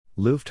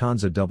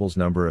Lufthansa doubles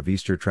number of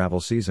Easter travel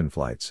season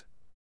flights.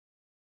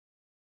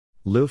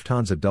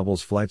 Lufthansa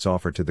doubles flights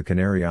offered to the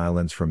Canary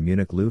Islands from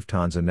Munich.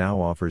 Lufthansa now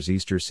offers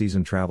Easter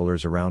season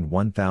travelers around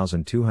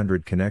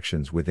 1,200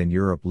 connections within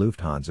Europe.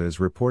 Lufthansa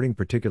is reporting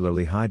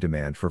particularly high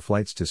demand for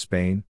flights to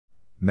Spain,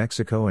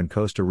 Mexico and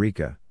Costa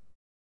Rica.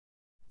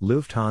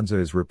 Lufthansa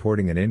is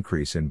reporting an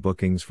increase in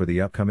bookings for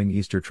the upcoming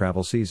Easter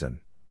travel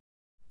season.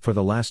 For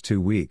the last 2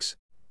 weeks,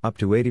 up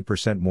to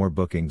 80% more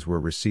bookings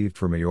were received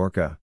for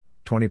Mallorca,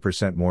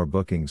 20% more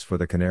bookings for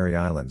the Canary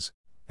Islands,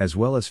 as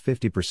well as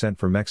 50%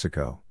 for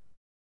Mexico.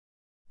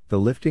 The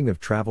lifting of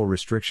travel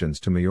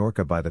restrictions to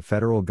Mallorca by the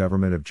federal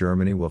government of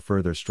Germany will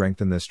further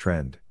strengthen this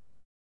trend.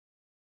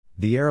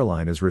 The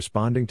airline is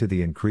responding to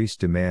the increased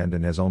demand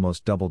and has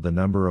almost doubled the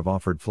number of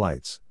offered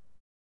flights.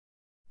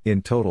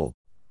 In total,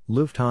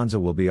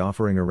 Lufthansa will be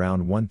offering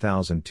around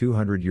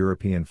 1,200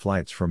 European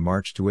flights from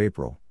March to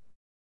April.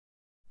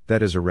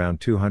 That is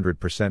around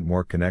 200%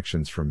 more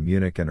connections from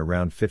Munich and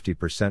around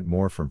 50%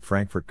 more from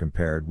Frankfurt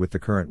compared with the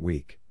current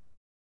week.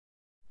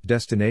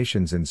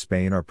 Destinations in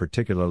Spain are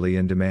particularly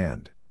in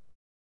demand.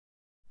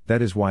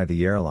 That is why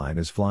the airline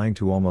is flying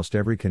to almost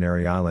every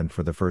Canary Island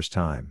for the first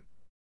time.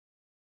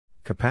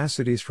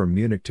 Capacities from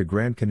Munich to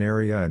Gran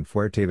Canaria and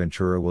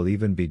Fuerteventura will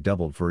even be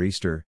doubled for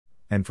Easter,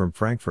 and from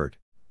Frankfurt,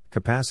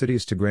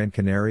 capacities to Gran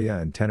Canaria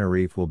and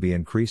Tenerife will be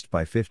increased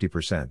by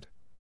 50%.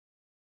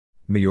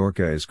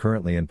 Mallorca is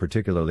currently in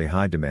particularly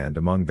high demand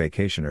among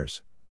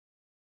vacationers.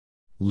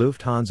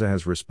 Lufthansa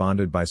has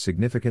responded by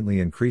significantly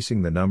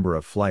increasing the number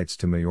of flights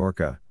to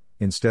Mallorca.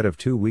 Instead of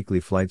 2 weekly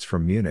flights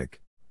from Munich,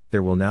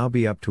 there will now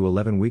be up to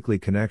 11 weekly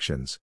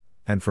connections,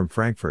 and from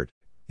Frankfurt,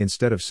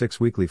 instead of 6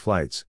 weekly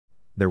flights,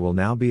 there will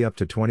now be up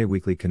to 20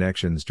 weekly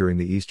connections during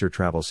the Easter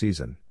travel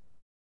season.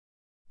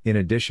 In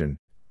addition,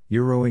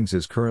 Eurowings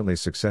is currently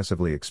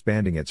successively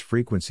expanding its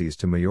frequencies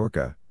to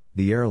Mallorca.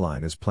 The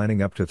airline is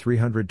planning up to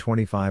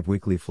 325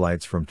 weekly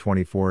flights from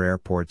 24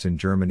 airports in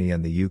Germany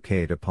and the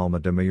UK to Palma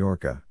de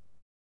Mallorca.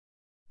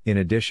 In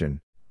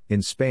addition,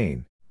 in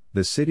Spain,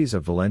 the cities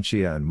of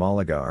Valencia and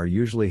Malaga are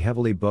usually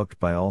heavily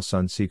booked by all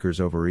sun seekers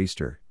over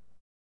Easter.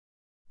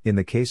 In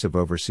the case of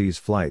overseas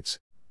flights,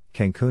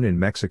 Cancun in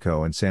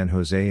Mexico and San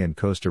Jose in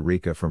Costa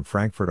Rica from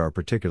Frankfurt are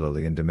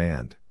particularly in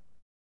demand.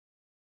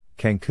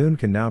 Cancun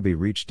can now be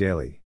reached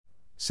daily,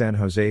 San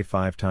Jose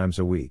 5 times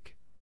a week.